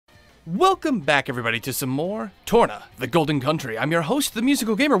Welcome back, everybody, to some more Torna, the Golden Country. I'm your host, the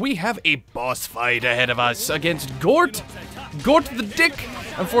Musical Gamer. We have a boss fight ahead of us against Gort. Gort the Dick.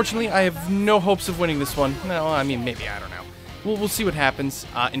 Unfortunately, I have no hopes of winning this one. No, I mean, maybe, I don't know. We'll see what happens.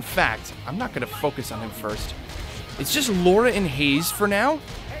 In fact, I'm not going to focus on him first. It's just Laura and Hayes for now,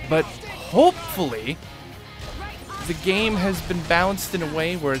 but hopefully the game has been balanced in a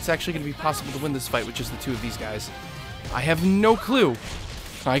way where it's actually going to be possible to win this fight with just the two of these guys. I have no clue.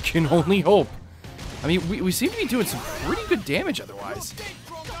 I can only hope. I mean, we seem to be doing some pretty good damage otherwise.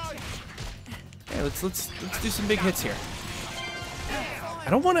 Okay, let's do some big hits here.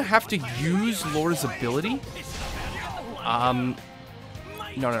 I don't want to have to use Laura's ability. No,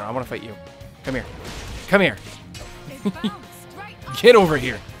 I want to fight you. Come here. Come here. Get over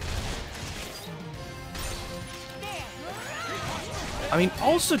here. I mean,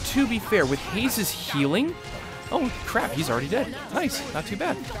 also, to be fair, with Hayes' healing... Oh, crap, he's already dead. Nice, not too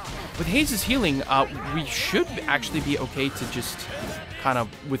bad. With Hayes' healing, we should actually be okay to just kind of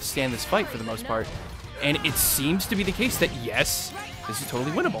withstand this fight for the most part. And it seems to be the case that, yes, this is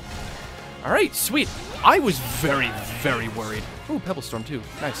totally winnable. All right, sweet. I was very, very worried. Oh, Pebble Storm, too.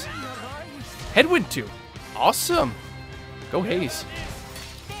 Nice. Headwind, too. Awesome. Go Hayes.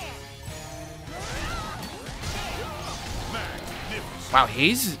 Wow,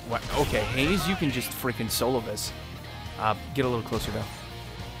 Hayes? What? Okay, Hayes, you can just freaking solo this. Get a little closer, though.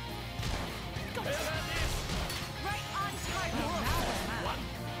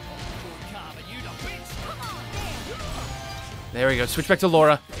 There we go. Switch back to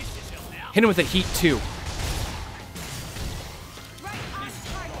Laura. Hit him with a heat, too.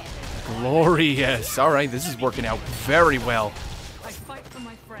 Glorious. All right, this is working out very well.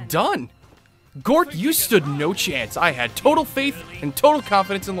 Done. Gort, you stood no chance. I had total faith and total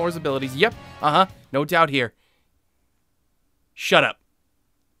confidence in Laura's abilities. Yep, no doubt here. Shut up.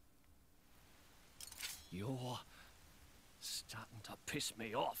 You're starting to piss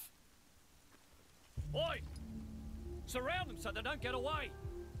me off. Oi! Surround them so they don't get away.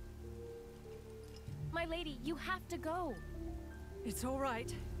 My lady, you have to go. It's all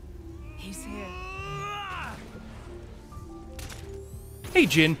right. He's here. Hey,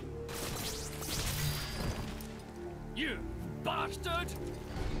 Jin. You bastard!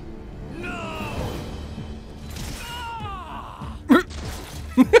 No!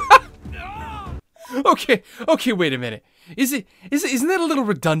 Okay, wait a minute. Isn't that a little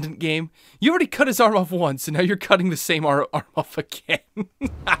redundant, game? You already cut his arm off once, and now you're cutting the same arm off again.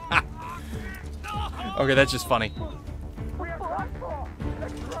 Okay, that's just funny.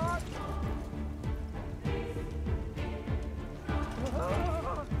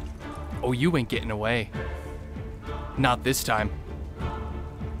 Oh, you ain't getting away. Not this time.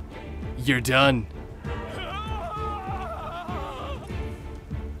 You're done.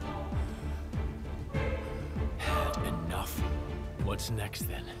 Enough. What's next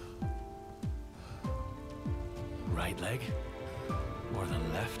then? Right leg? Or the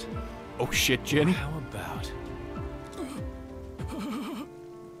left? Oh shit, Jin. How about...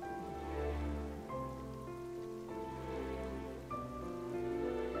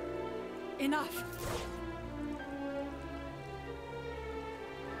 Enough.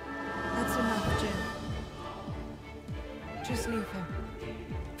 That's enough, Jin. Just leave him.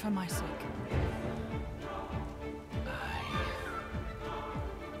 For my sake.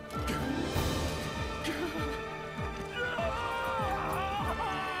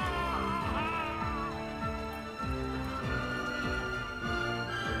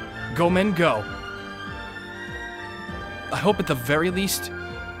 Go, men, go. I hope at the very least,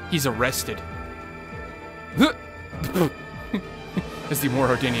 he's arrested. As the more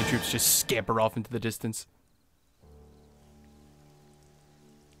Ordanian troops just scamper off into the distance.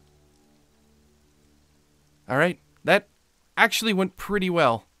 Alright, that actually went pretty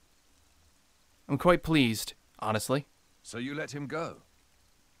well. I'm quite pleased, honestly. So you let him go?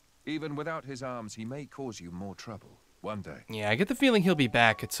 Even without his arms, he may cause you more trouble one day. Yeah, I get the feeling he'll be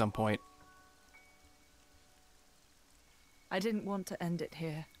back at some point. I didn't want to end it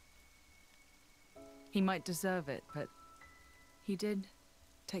here. He might deserve it, but he did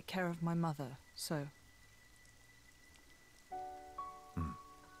take care of my mother, so...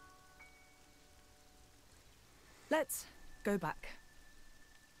 Let's go back.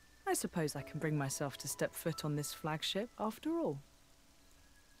 I suppose I can bring myself to step foot on this flagship after all.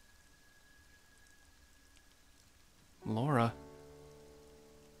 Laura.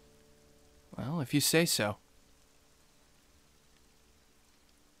 Well, if you say so.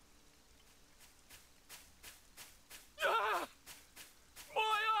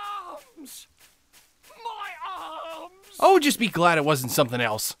 My arms! Oh, just be glad it wasn't something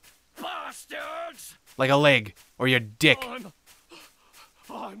else. bastards! Like a leg or your dick.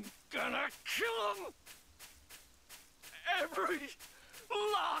 I'm gonna kill them! Every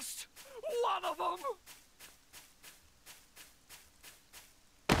last one of them!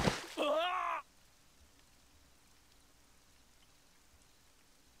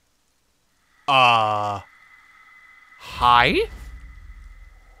 Hi?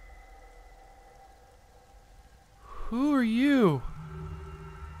 Who are you?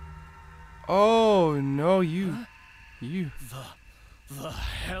 Oh, no, you. The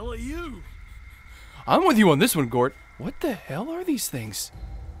hell are you? I'm with you on this one, Gort. What the hell are these things?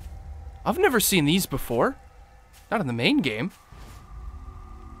 I've never seen these before. Not in the main game.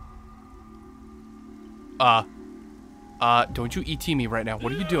 Don't you ET me right now.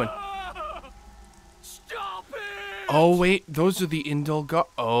 What are you doing? Stop it! Oh, wait. Those are the Indulga.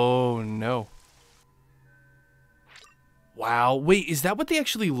 Oh, no. Wow. Wait, is that what they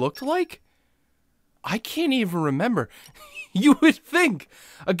actually looked like? I can't even remember. You would think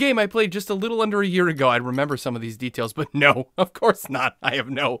a game I played just a little under a year ago I'd remember some of these details, but no, of course not. I have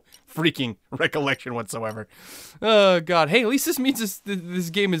no freaking recollection whatsoever. Oh, God. Hey, at least this means this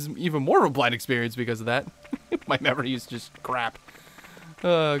game is even more of a blind experience because of that. My memory is just crap.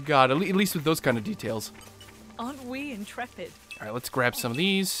 Oh, God. At least with those kind of details. Aren't we intrepid? All right, let's grab some of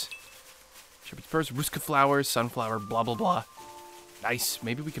these. Shepherd's purse, Ruska flowers, sunflower, blah, blah, blah. Nice.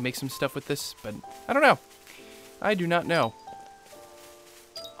 Maybe we can make some stuff with this, but I don't know. I do not know.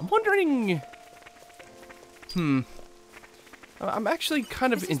 I'm wondering... I'm actually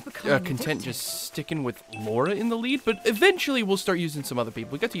kind of content just sticking with Laura in the lead, but eventually we'll start using some other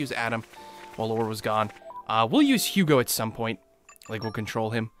people. We got to use Adam while Laura was gone. We'll use Hugo at some point. Like, we'll control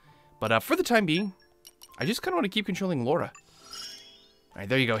him. But for the time being, I just kind of want to keep controlling Laura. All right,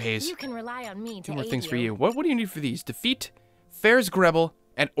 there you go, Hayes. You can rely on me to Two more aid things for you. you. What do you need for these? Defeat Fair's Grebel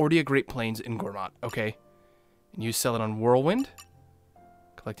and Ordia Great Plains in Gormott. Okay. And you sell it on Whirlwind.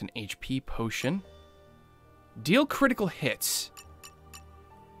 Collect an HP potion. Deal critical hits.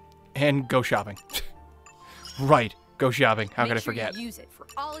 And go shopping. Right. Go shopping. How could I forget? Use it for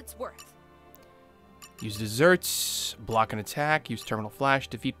all it's worth. Use desserts. Block an attack. Use terminal flash.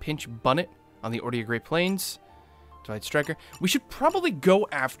 Defeat Pinch Bunnet on the Ordia Great Plains. Divide Striker. We should probably go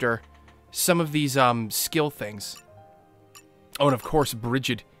after some of these skill things. Oh, and of course,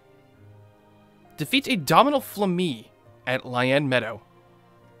 Brigid. Defeat a Dominal Flamie at Lyanne Meadow.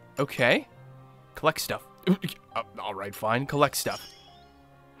 Okay. Collect stuff. Alright, fine. Collect stuff.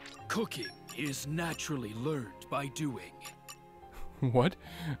 Cooking is naturally learned by doing. What?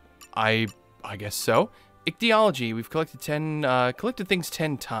 I guess so. Ichthyology. We've collected collected things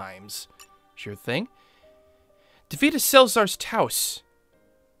 10 times. Sure thing. Defeat a Selzar's Taus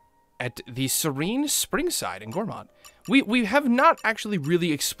at the Serene Springside in Gormott. We have not actually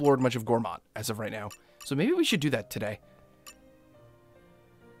really explored much of Gormott as of right now, so maybe we should do that today.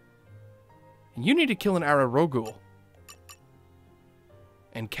 And you need to kill an Ararogul.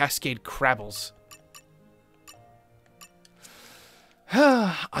 And Cascade Crabbles.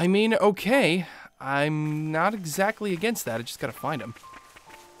 I mean, okay. I'm not exactly against that. I just gotta find him.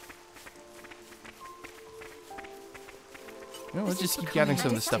 No, let's just keep gathering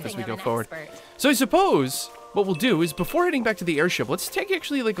some of this stuff as we go forward. So I suppose what we'll do is before heading back to the airship, let's take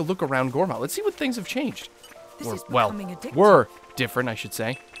actually like a look around Gormott. Let's see what things have changed. Or, well, were different, I should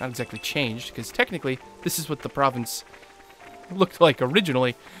say. Not exactly changed, because technically this is what the province looked like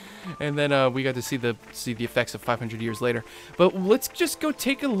originally. And then we got to see the effects of 500 years later. But let's just go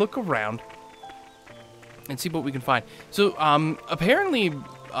take a look around and see what we can find. So apparently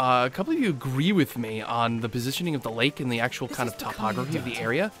a couple of you agree with me on the positioning of the lake and the actual kind of topography of the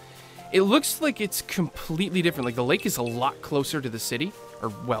area. It looks like it's completely different. Like the lake is a lot closer to the city, or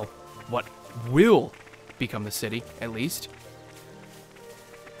well, what will become the city at least.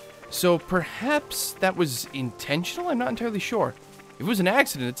 So perhaps that was intentional. I'm not entirely sure. If it was an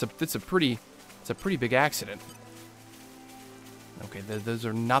accident, it's a pretty big accident. Okay, those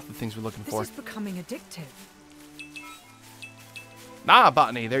are not the things we're looking for. This is becoming addictive. Ah,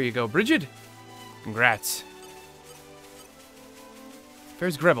 botany. There you go, Brigid. Congrats.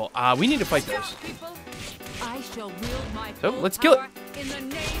 Fair's Grebel. We need to fight those. I shall wield my So let's kill it. in the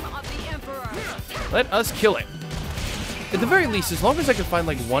name of the Emperor. Let us kill it. At the very least, as long as I can find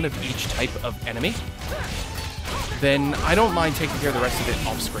like one of each type of enemy, then I don't mind taking care of the rest of it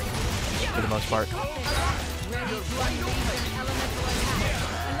off screen for the most part.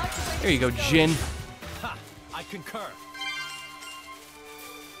 There you go, Jin. Ha! I concur.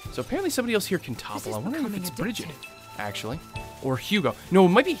 So apparently somebody else here can topple. I'm wondering if it's Brigid, actually. Or Hugo. No, it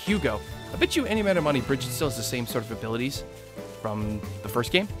might be Hugo. I bet you any amount of money Brigid still has the same sort of abilities from the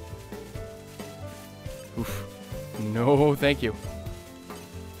first game. Oof. No, thank you.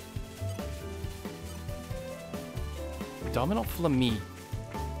 Dominant Flamie.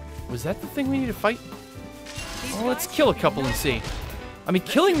 Was that the thing we need to fight? Well, let's kill a couple and see. I mean,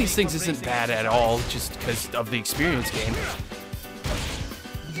 killing these things isn't bad at all, just because of the experience gain.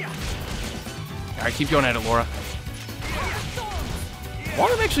 Alright, keep going at it, Laura.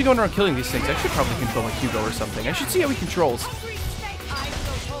 While I'm actually going around killing these things, I should probably control like Hugo or something. I should see how he controls.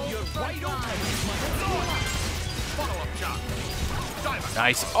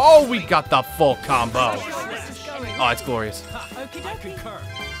 Nice. Oh, we got the full combo. Oh, it's glorious.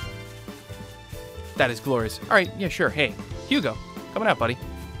 That is glorious. All right, yeah, sure. Hey, Hugo, coming out, buddy.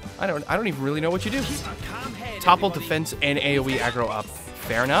 I don't even really know what you do. Topple, defense, and AoE aggro up.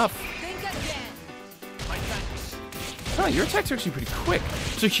 Fair enough. Huh, your attacks are actually pretty quick.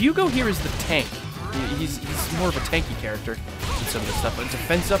 So Hugo here is the tank. He's more of a tanky character than some of this stuff. But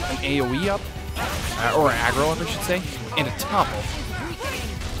defense up, an AoE up, or aggro up, I should say, and a topple.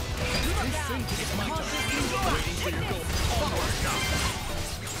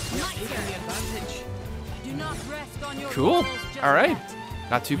 Cool. All right.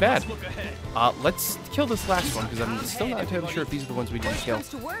 Not too bad. Let's kill this last one, because I'm still not entirely sure if these are the ones we need to kill.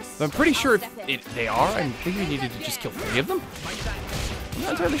 But I'm pretty sure if they are. I think we needed to just kill 3 of them. I'm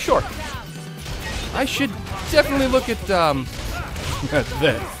not entirely sure. I should definitely look at at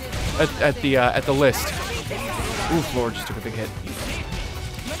the list. Oof, Lord just took a big hit.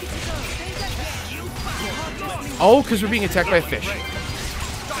 Oh, because we're being attacked by a fish.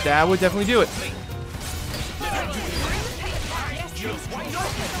 That would definitely do it.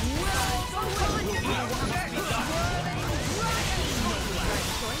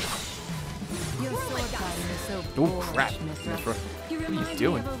 Oh crap! What are you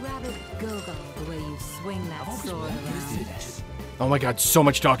doing? Oh my god, so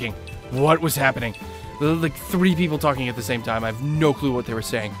much talking. What was happening? Like 3 people talking at the same time. I have no clue what they were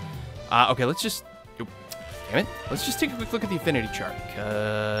saying. Okay, let's just... Oh, damn it. Let's just take a quick look at the affinity chart,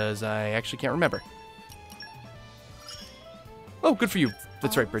 because I actually can't remember. Oh, good for you.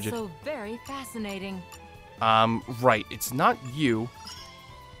 That's right, Bridget. So very fascinating. Right. It's not you.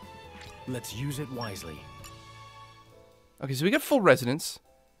 Let's use it wisely. Okay, so we got full resonance.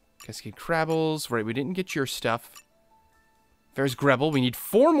 Cascade Crabbles. Right, we didn't get your stuff. Ferris Grebel. We need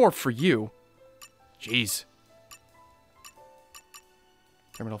 4 more for you. Jeez.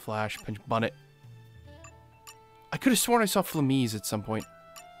 Terminal Flash. Pinch Bunnet. I could have sworn I saw Flamise at some point.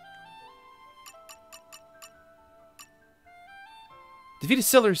 Defeated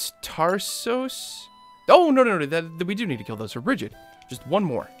Sellers Tarsos. Oh, no, that we do need to kill those for Bridget. Just 1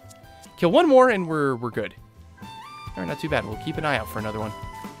 more. Kill 1 more and we're good. Alright, not too bad. We'll keep an eye out for another one.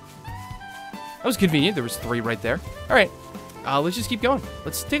 That was convenient. There was 3 right there. Alright. Let's just keep going.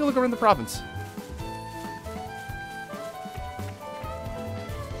 Let's take a look around the province.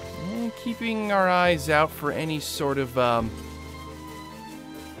 And keeping our eyes out for any sort of,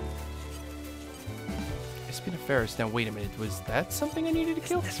 Espinoferus. Now, wait a minute. Was that something I needed to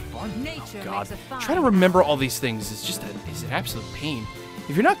kill? Oh, God. Trying to remember all these things is just is an absolute pain.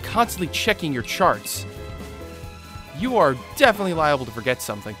 If you're not constantly checking your charts, you are definitely liable to forget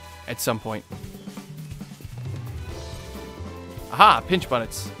something at some point. Aha, pinch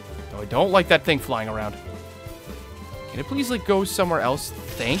bunnets. Oh, I don't like that thing flying around. Can it please, like, go somewhere else?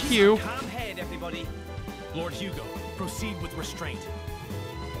 Thank you. Calm head, everybody. Lord Hugo, proceed with restraint.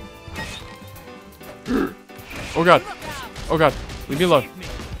 Oh, God. Oh, God. Leave me alone.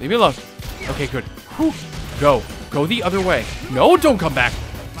 Leave me alone. Okay, good. Whew. Go. Go the other way. No, don't come back.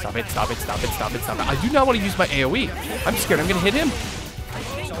 Stop it, stop it, stop it, stop it, stop it. I do not want to use my AoE. I'm scared I'm going to hit him.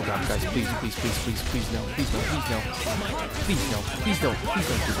 Oh, God, guys. Please, please, please, please, please, no. Please, no. Please, no. Please, no. Please don't. Please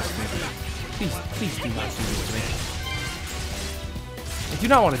don't do this to me. Please, please do not do this to me. I do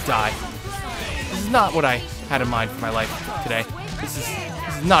not want to die. This is not what I had in mind for my life today. This is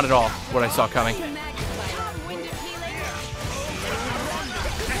not at all what I saw coming.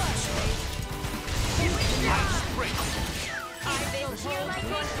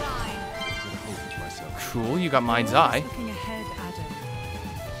 Cool, you got Mind's Eye. Looking ahead, Adam.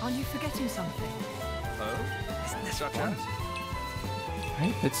 Are you forgetting something? Oh? Isn't this our chance?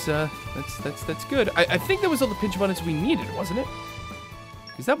 Right, that's good. I think that was all the pinch buttons we needed, wasn't it?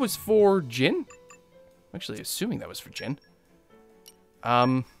 Because that was for Jin? I'm actually assuming that was for Jin.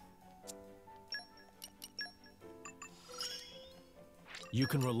 You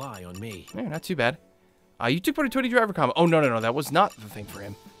can rely on me. Yeah, not too bad. You took part in 20 driver combat. Oh, no, that was not the thing for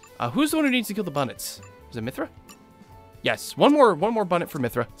him. Who's the one who needs to kill the bunnets? Is it Mithra? Yes, one more bunnet for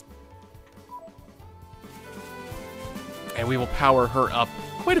Mithra. And we will power her up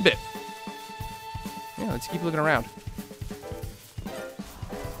quite a bit. Yeah, let's keep looking around.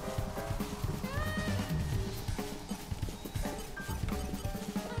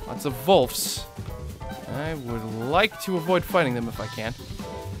 Lots of wolves. I would like to avoid fighting them if I can.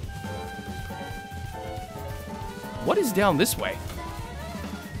 What is down this way?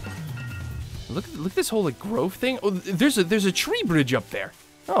 Look at this whole like grove thing. Oh, there's a tree bridge up there.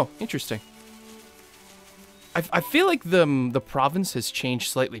 Oh, interesting. I feel like the province has changed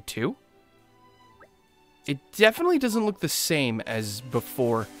slightly too. It definitely doesn't look the same as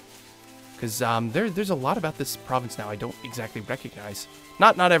before, because there's a lot about this province now I don't exactly recognize.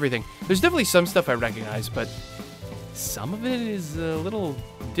 Not everything. There's definitely some stuff I recognize, but some of it is a little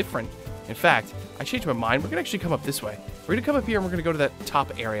different. In fact, I changed my mind. We're gonna actually come up this way. We're gonna come up here and we're gonna go to that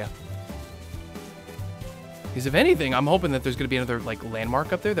top area. Because if anything, I'm hoping that there's gonna be another like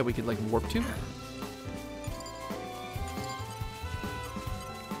landmark up there that we could like warp to.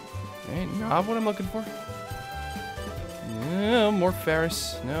 Alright, not what I'm looking for. No, more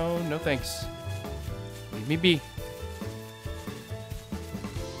Ferris. No thanks. Leave me be.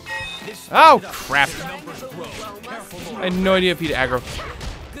 Oh, crap. I had no idea if he'd aggro.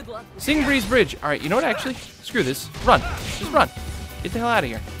 Sing Breeze Bridge. Alright, you know what, actually? Screw this. Run. Just run. Get the hell out of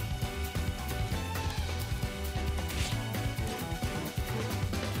here.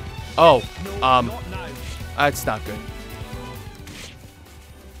 Oh, that's not good.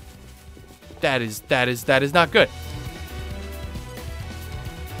 That is not good.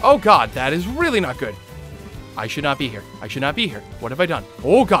 Oh god, that is really not good. I should not be here. I should not be here. What have I done?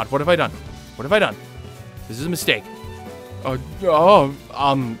 Oh god, what have I done? What have I done? This is a mistake.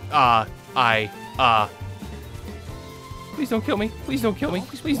 Please don't kill me. Please don't kill me.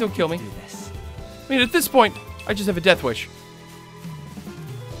 Please don't kill me. I mean, at this point, I just have a death wish.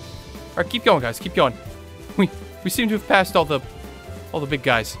 Alright, keep going, guys. Keep going. We seem to have passed all the big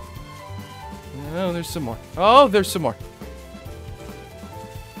guys. Oh, there's some more. Oh, there's some more.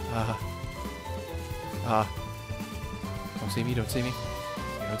 Don't see me, don't see me.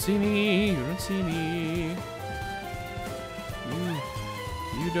 You don't see me, you don't see me.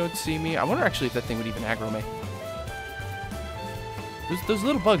 You don't see me. I wonder actually if that thing would even aggro me. Those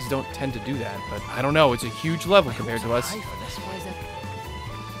little bugs don't tend to do that, but I don't know. It's a huge level compared to us.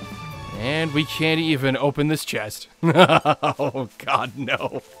 And we can't even open this chest. Oh, God,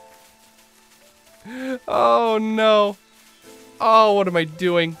 no. Oh, no. Oh, what am I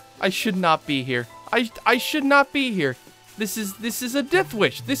doing? I should not be here. I should not be here. This is a death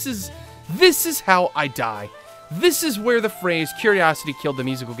wish. This is how I die. This is where the phrase "curiosity killed the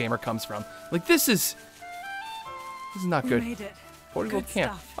musical gamer" comes from. Like this is not good. We made it. Portable Good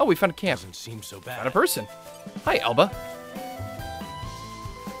camp. stuff. Oh, we found a camp. Doesn't seem so bad. Found a person. Hi, Elba.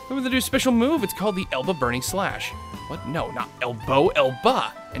 We're going to do a special move. It's called the Elba Burning Slash. What? No, not elbow,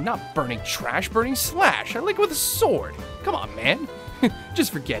 Elba. And not burning trash, burning slash. I like it with a sword. Come on, man.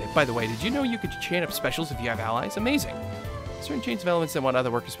 Just forget it. By the way, did you know you could chain up specials if you have allies? Amazing. Certain chains of elements that want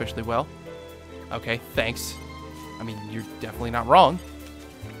other work especially well. Okay, thanks. I mean, you're definitely not wrong.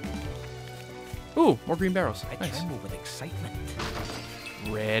 Ooh, more green barrels. I Nice. tremble with excitement.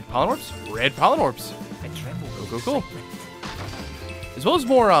 Red pollen orbs. Red pollen orbs. I tremble with Cool. excitement. As well as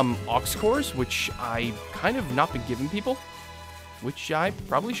more aux cores, which I kind of not been giving people, which I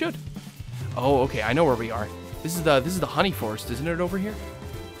probably should. Oh, okay, I know where we are. This is the honey forest, isn't it, over here?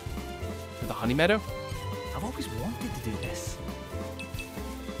 Or the honey meadow? I've always wanted to do this.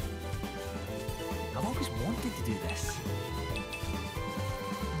 I've always wanted to do this.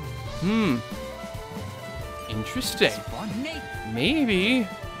 Interesting. It's fun. Maybe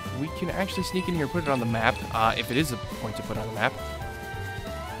we can actually sneak in here and put it on the map, if it is a point to put on the map.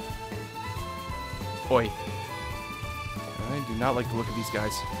 Oi. I do not like the look of these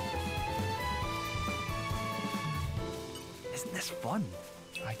guys. Isn't this fun?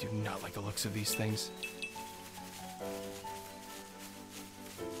 I do not like the looks of these things.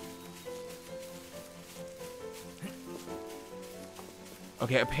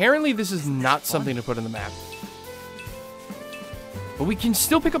 Okay, apparently this is not something to put on the map. But we can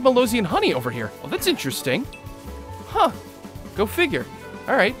still pick up Malosian honey over here. Well, that's interesting. Huh. Go figure.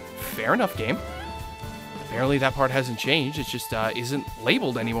 Alright, fair enough, game. Apparently that part hasn't changed. It just isn't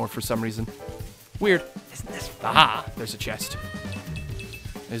labeled anymore for some reason. Weird. Isn't this fun? Ah, there's a chest.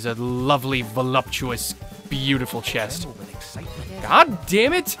 There's a lovely, voluptuous, beautiful chest. Tremble with excitement. God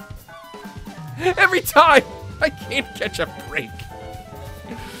damn it! Every time! I can't catch a break.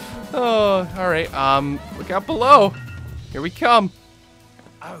 Oh, alright. Look out below. Here we come.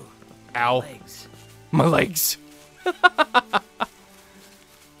 Ow. Ow. Legs. My legs.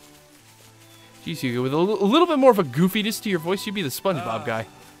 Jeez, Hugo, with a little bit more of a goofiness to your voice, you'd be the SpongeBob guy.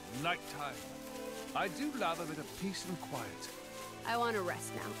 Nighttime. I do love a bit of peace and quiet. I want to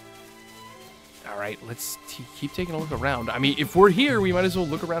rest now. All right, let's keep taking a look around. I mean, if we're here, we might as well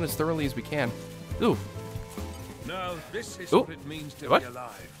look around as thoroughly as we can. Ooh. No, this is Ooh. what it means to What? be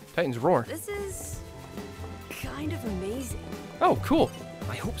alive. Titan's Roar. This is kind of amazing. Oh, cool.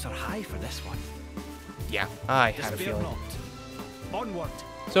 My hopes are high for this one. Yeah, I had a Despair feeling. not. Onward.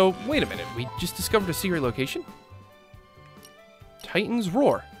 So, wait a minute. We just discovered a secret location? Titan's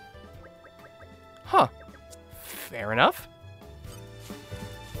Roar. Huh. Fair enough.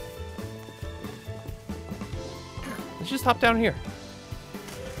 Let's just hop down here.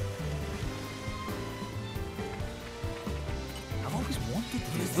 I've always wanted to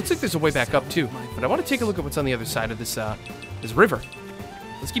do this. Looks like there's a way back up too, but I want to take a look at what's on the other side of this this river.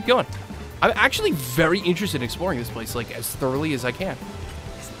 Let's keep going. I'm actually very interested in exploring this place like as thoroughly as I can,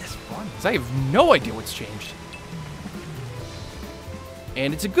 Isn't this fun? because I have no idea what's changed.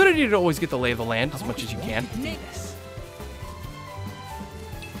 And it's a good idea to always get the lay of the land as much as you can.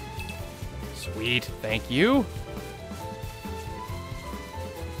 Sweet, thank you.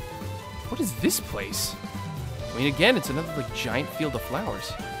 What is this place? I mean, again, it's another like giant field of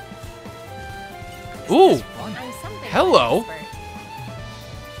flowers. Ooh! I'm something Hello. of an expert.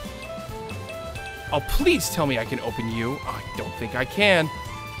 Oh, please tell me I can open you. Oh, I don't think I can.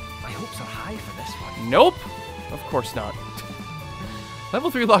 My hopes are high for this one. Nope. Of course not. Level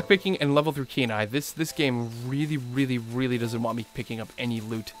 3 lockpicking and level 3 keen eye. This game really doesn't want me picking up any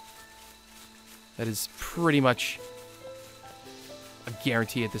loot. That is pretty much a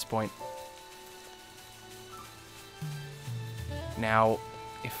guarantee at this point. Now,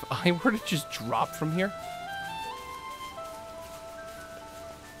 if I were to just drop from here...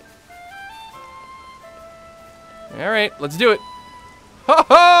 Alright, let's do it.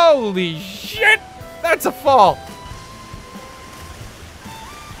 Holy shit! That's a fall!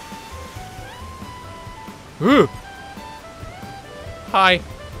 Ugh. Hi.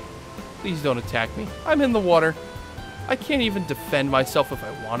 Please don't attack me. I'm in the water. I can't even defend myself if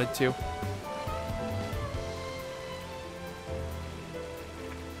I wanted to.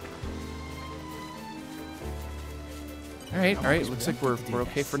 Alright, looks like we're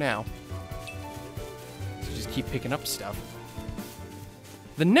okay for now. So just keep picking up stuff.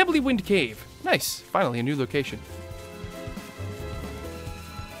 The Nebbly Wind Cave. Nice. Finally, a new location.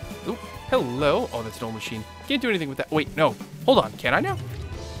 Oop. Hello. Oh, that's an old machine. Can't do anything with that. Wait, no. Hold on. Can I now?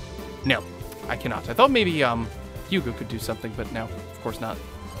 No, I cannot. I thought maybe Hugo could do something, but no, of course not.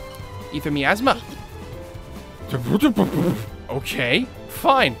 Ether miasma. Okay,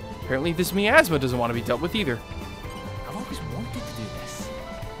 fine. Apparently this miasma doesn't want to be dealt with either. I've always wanted to do this.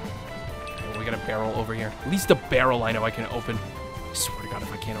 Oh, we got a barrel over here. At least a barrel I know I can open. I swear to God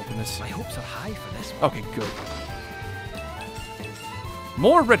if I can't open this. My hopes are high for this one. Okay, good.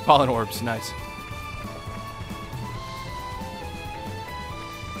 More red pollen orbs. Nice.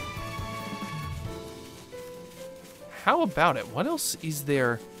 How about it? What else is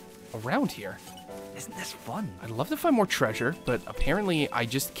there around here? Isn't this fun? I'd love to find more treasure, but apparently I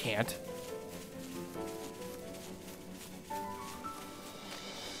just can't.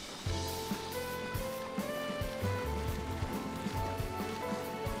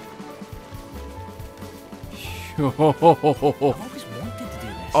 I've always wanted to do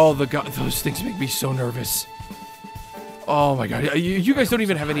this. Oh, those things make me so nervous. Oh my God, you guys don't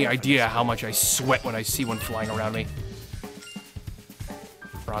even have any idea how much I sweat when I see one flying around me.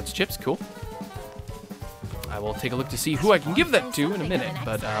 Bronze chips, cool. I will take a look to see who I can give that to in a minute,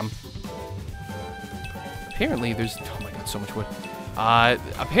 but apparently there's, oh my God, so much wood.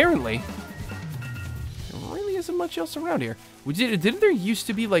 Apparently there really isn't much else around here. Didn't there used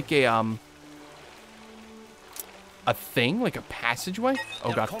to be like a thing, like a passageway?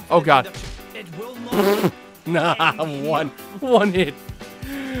 Oh God, oh God. It will not. Nah, one hit.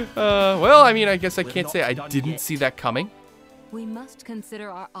 Well, I mean, I guess I can't say I didn't see that coming. We must consider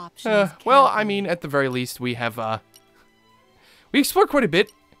our options. Well, I carefully. mean, at the very least, we have, we explored quite a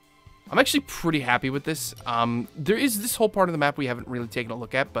bit. I'm actually pretty happy with this. There is this whole part of the map we haven't really taken a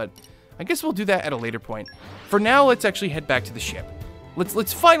look at, but I guess we'll do that at a later point. For now, let's actually head back to the ship.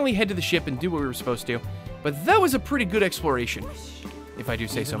 Let's finally head to the ship and do what we were supposed to. But that was a pretty good exploration, if I do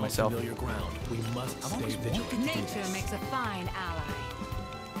say so myself. Familiar ground. We must stay vigilant. Nature makes a fine ally.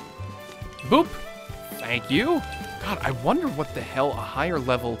 Boop. Thank you. God, I wonder what the hell a higher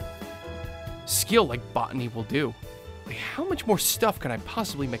level skill like botany will do. Like, how much more stuff can I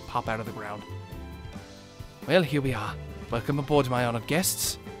possibly make pop out of the ground? Well, here we are. Welcome aboard, my honored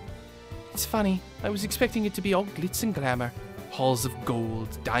guests. It's funny. I was expecting it to be all glitz and glamour. Halls of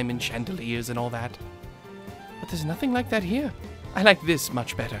gold, diamond chandeliers, and all that. But there's nothing like that here. I like this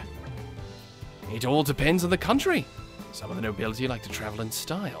much better. It all depends on the country. Some of the nobility like to travel in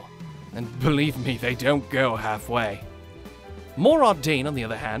style. And believe me, they don't go halfway. Morad Dane, on the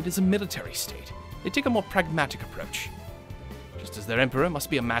other hand, is a military state. They take a more pragmatic approach. Just as their emperor must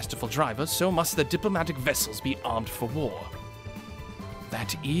be a masterful driver, so must their diplomatic vessels be armed for war.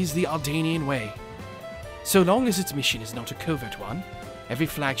 That is the Ardanian way. So long as its mission is not a covert one, every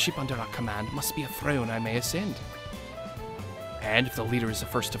flagship under our command must be a throne I may ascend. And if the leader is the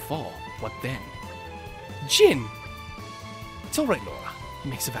first to fall, what then? Jin! It's alright, Laura. He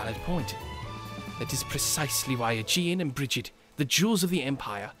makes a valid point. That is precisely why Aegean and Brigid, the jewels of the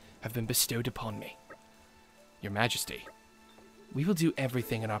Empire, have been bestowed upon me. Your Majesty, we will do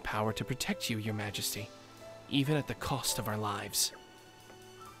everything in our power to protect you, Your Majesty, even at the cost of our lives.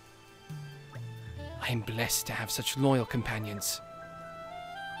 I am blessed to have such loyal companions.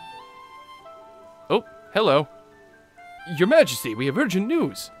 Oh, hello. Your Majesty, we have urgent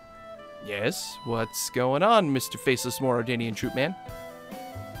news. Yes, what's going on, Mr. Faceless Moradanian Troopman?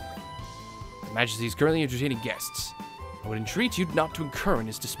 Your Majesty is currently entertaining guests. I would entreat you not to incur in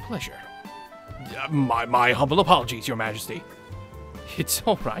his displeasure. My humble apologies, Your Majesty. It's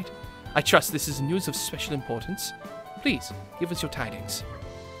all right. I trust this is news of special importance. Please, give us your tidings.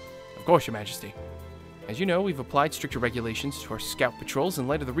 Of course, Your Majesty. As you know, we've applied stricter regulations to our scout patrols in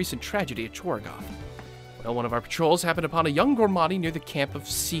light of the recent tragedy at Chorogoth. Well, one of our patrols happened upon a young Gormati near the camp of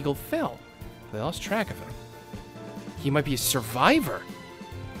Seagull Fell. They lost track of him. He might be a survivor.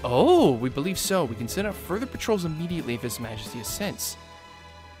 Oh, we believe so. We can send out further patrols immediately if His Majesty assents.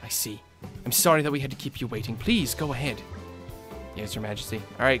 I see. I'm sorry that we had to keep you waiting. Please, go ahead. Yes, Your Majesty.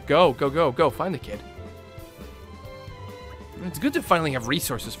 Alright, go. Find the kid. It's good to finally have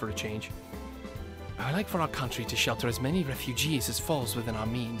resources for a change. I would like for our country to shelter as many refugees as falls within our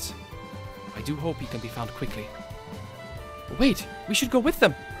means. I do hope he can be found quickly. Wait, we should go with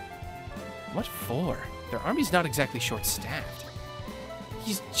them. What for? Their army's not exactly short-staffed.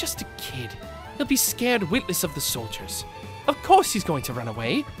 He's just a kid. He'll be scared witless of the soldiers. Of course he's going to run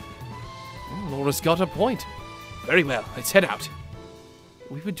away. Laura's got a point. Very well, let's head out.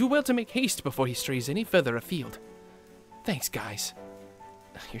 We would do well to make haste before he strays any further afield. Thanks, guys.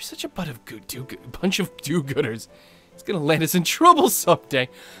 You're such a bunch of do-gooders. It's gonna land us in trouble someday.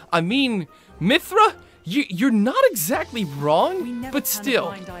 I mean, Mithra, you're not exactly wrong, but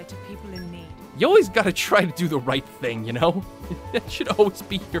still. We never turn a blind eye to people in need. You always gotta try to do the right thing, you know? That should always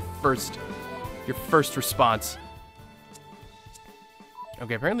be your first response.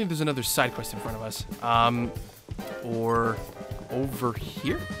 Okay, apparently there's another side quest in front of us. Or over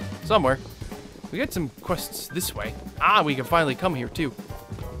here? Somewhere. We got some quests this way. Ah, we can finally come here too.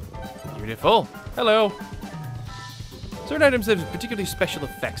 Beautiful. Hello. Certain items have particularly special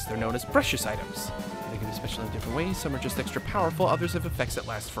effects. They're known as precious items. They can be special in different ways. Some are just extra powerful. Others have effects that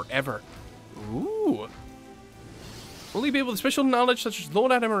last forever. Ooh. Only people with special knowledge such as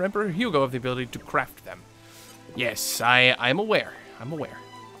Lord Adam or Emperor Hugo have the ability to craft them. Yes, I'm aware. I'm aware.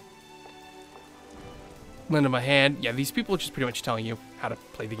 Lend him a hand. Yeah, these people are just pretty much telling you how to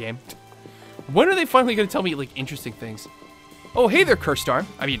play the game. When are they finally going to tell me, like, interesting things? Oh, hey there, Kurstar.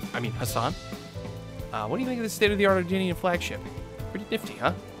 I mean Hassan. What do you think of the state-of-the-art Ardanian flagship? Pretty nifty,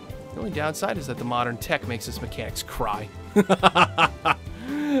 huh? The only downside is that the modern tech makes its mechanics cry.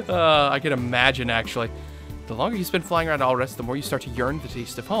 I can imagine, actually. The longer you spend flying around Alrest, the more you start to yearn the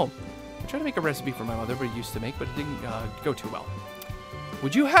taste of home. I tried to make a recipe for my mother, but it used to make, but it didn't go too well.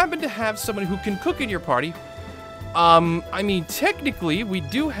 Would you happen to have someone who can cook in your party? I mean, technically, we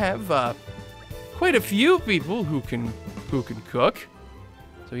do have quite a few people who can cook.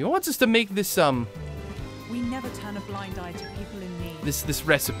 So he wants us to make this We never turn a blind eye to people in need. this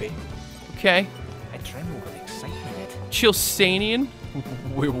recipe. Okay. I tremble with excitement. Chilsanian?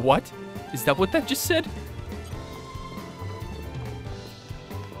 Wait, what? Is that what that just said?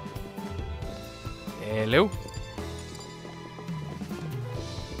 Hello?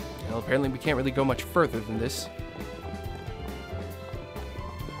 Well, apparently we can't really go much further than this.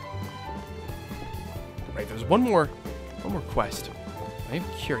 Right, there's one more quest. I'm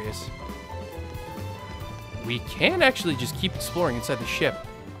curious. We can actually just keep exploring inside the ship.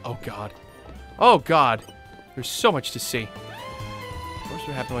 Oh god. Oh god. There's so much to see. Of course,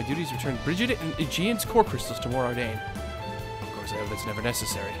 what happened to my duties returned Brigid and Aegean's core crystals to Morardain. Of course, I hope that's never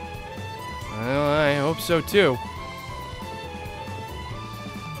necessary. Well, I hope so too.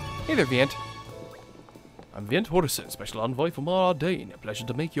 Hey there, Vient. I'm Vient Horison, Special Envoy for Morardain. A pleasure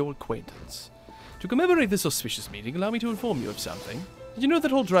to make your acquaintance. To commemorate this auspicious meeting, allow me to inform you of something. Did you know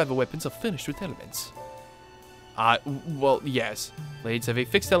that all driver weapons are finished with elements? Well, yes. Blades have a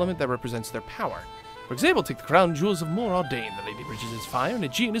fixed element that represents their power. For example, take the crown jewels of Morardain. The Lady Bridges is fire and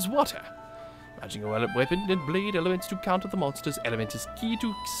Aegean is water. Matching a weapon and blade elements to counter the monster's element is key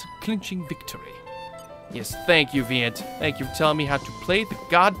to clinching victory. Yes, thank you, Vient. Thank you for telling me how to play the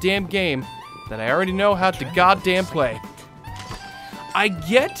goddamn game that I already know how to goddamn play. I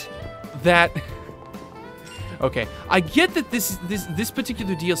get that... Okay, I get that this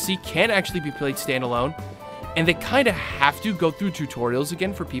particular DLC can actually be played standalone, and they kind of have to go through tutorials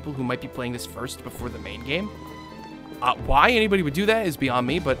again for people who might be playing this first before the main game. Why anybody would do that is beyond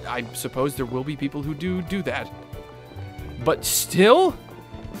me, but I suppose there will be people who do that. But still,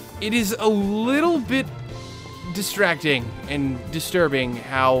 it is a little bit distracting and disturbing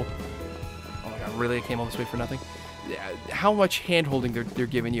how... Oh my god, really? I came all this way for nothing? How much hand-holding they're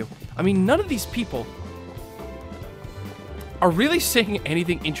giving you. I mean, none of these people are really saying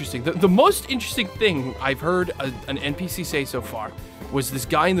anything interesting. The most interesting thing I've heard an NPC say so far was this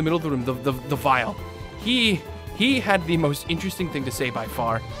guy in the middle of the room, the Vial. He had the most interesting thing to say by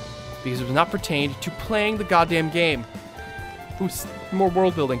far, because it was not pertained to playing the goddamn game. It was more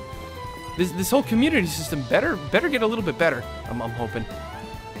world building. This whole community system better get a little bit better. I'm hoping.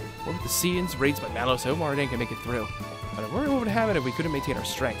 What with the Seans, raids by Malos, Omar can make it through. But I worry what would happen if we couldn't maintain our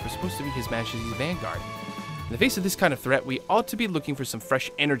strength. We're supposed to be His Majesty's vanguard. In the face of this kind of threat, we ought to be looking for some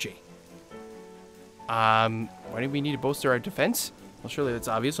fresh energy. Why do we need to bolster our defense? Well, surely that's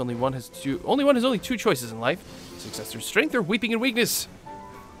obvious. Only one has only two choices in life: success through strength or weeping in weakness.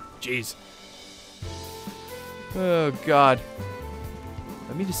 Jeez. Oh God.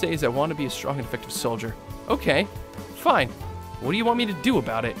 What I mean to say is I want to be a strong and effective soldier. Okay, fine. What do you want me to do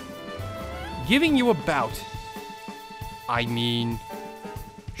about it? Giving you a bout. I mean,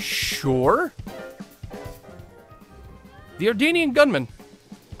 sure. The Ardanian gunman.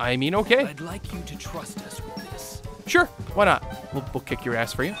 I mean, okay. I'd like you to trust us with this. Sure, why not? We'll kick your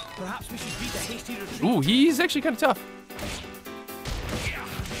ass for you. Perhaps we should beat the hasty retreat. Ooh, he's actually kind of tough.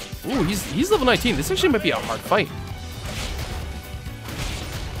 Ooh, he's level 19. This actually might be a hard fight.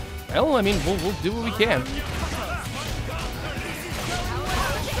 Well, I mean, we'll do what we can.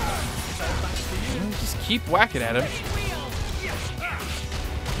 Just keep whacking at him.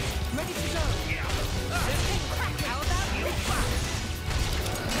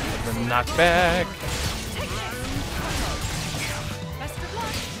 The knockback.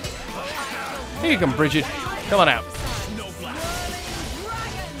 Here you come, Bridget. Come on out.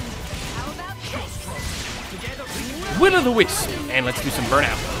 Will o' the Wisp. And let's do some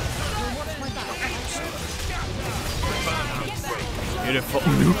burnout. Beautiful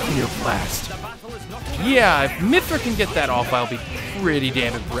nuclear blast. Yeah, if Mithra can get that off, I'll be pretty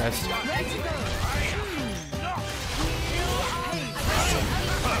damn impressed.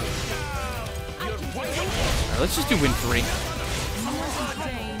 Alright, let's just do win 3.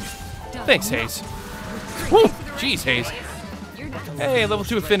 Thanks, Hayes. Woo! Jeez, Hayes. Hey, level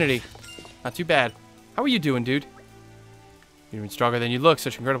 2 affinity. Not too bad. How are you doing, dude? You're even stronger than you look.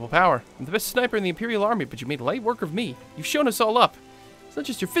 Such incredible power. I'm the best sniper in the Imperial Army, but you made light work of me. You've shown us all up. It's not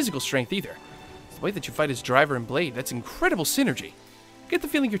just your physical strength, either. It's the way that you fight as Driver and Blade. That's incredible synergy. I get the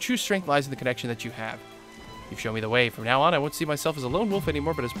feeling your true strength lies in the connection that you have. You've shown me the way. From now on, I won't see myself as a lone wolf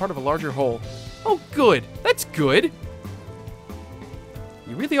anymore, but as part of a larger whole. Oh, good. That's good.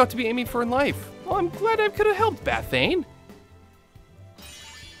 You really ought to be aiming for in life. Well, I'm glad I could have helped, Bathane.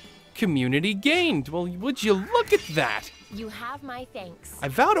 Community gained. Well, would you look at that? You have my thanks. I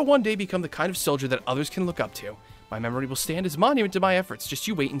vow to one day become the kind of soldier that others can look up to. My memory will stand as monument to my efforts. Just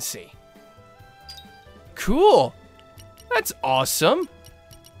you wait and see. Cool. That's awesome.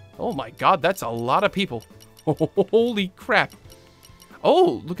 Oh my god, that's a lot of people. Holy crap.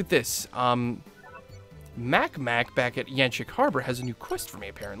 Oh, look at this. Mac back at Yanchik Harbor has a new quest for me,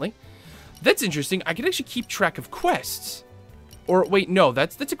 apparently. That's interesting. I can actually keep track of quests. Or, wait, no,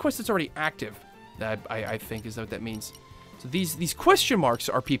 that's a quest that's already active. That, I think, is what that means. So these question marks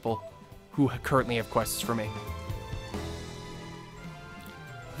are people who currently have quests for me.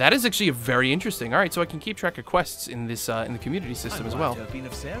 That is actually very interesting. All right, so I can keep track of quests in this in the community system as well. Been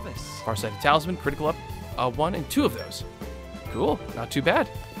of service. Farsighted Talisman, critical up 1 and 2 of those. Cool, not too bad.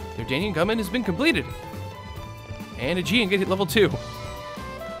 The Ardanian gunman has been completed. And a G and get it level 2.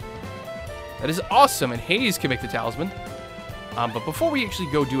 That is awesome, and Hayes can make the talisman. But before we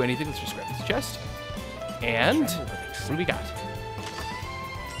actually go do anything, let's just grab this chest. And what do we got?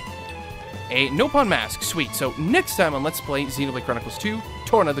 A Nopon mask. Sweet. So next time on Let's Play Xenoblade Chronicles 2,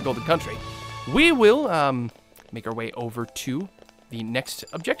 Torna, the Golden Country, we will make our way over to the next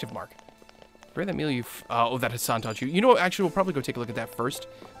objective mark. Where that meal oh, that Hassan taught you. You know, actually, we'll probably go take a look at that first.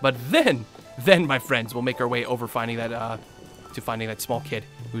 But then, my friends, we'll make our way over finding that, to finding that small kid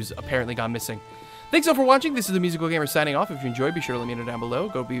who's apparently gone missing. Thanks all for watching. This is the Musical Gamer signing off. If you enjoyed, be sure to let me know down below.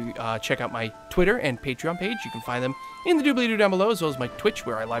 Go check out my Twitter and Patreon page. You can find them in the doobly-doo down below, as well as my Twitch,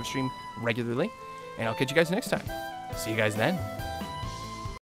 where I live stream regularly. And I'll catch you guys next time. See you guys then.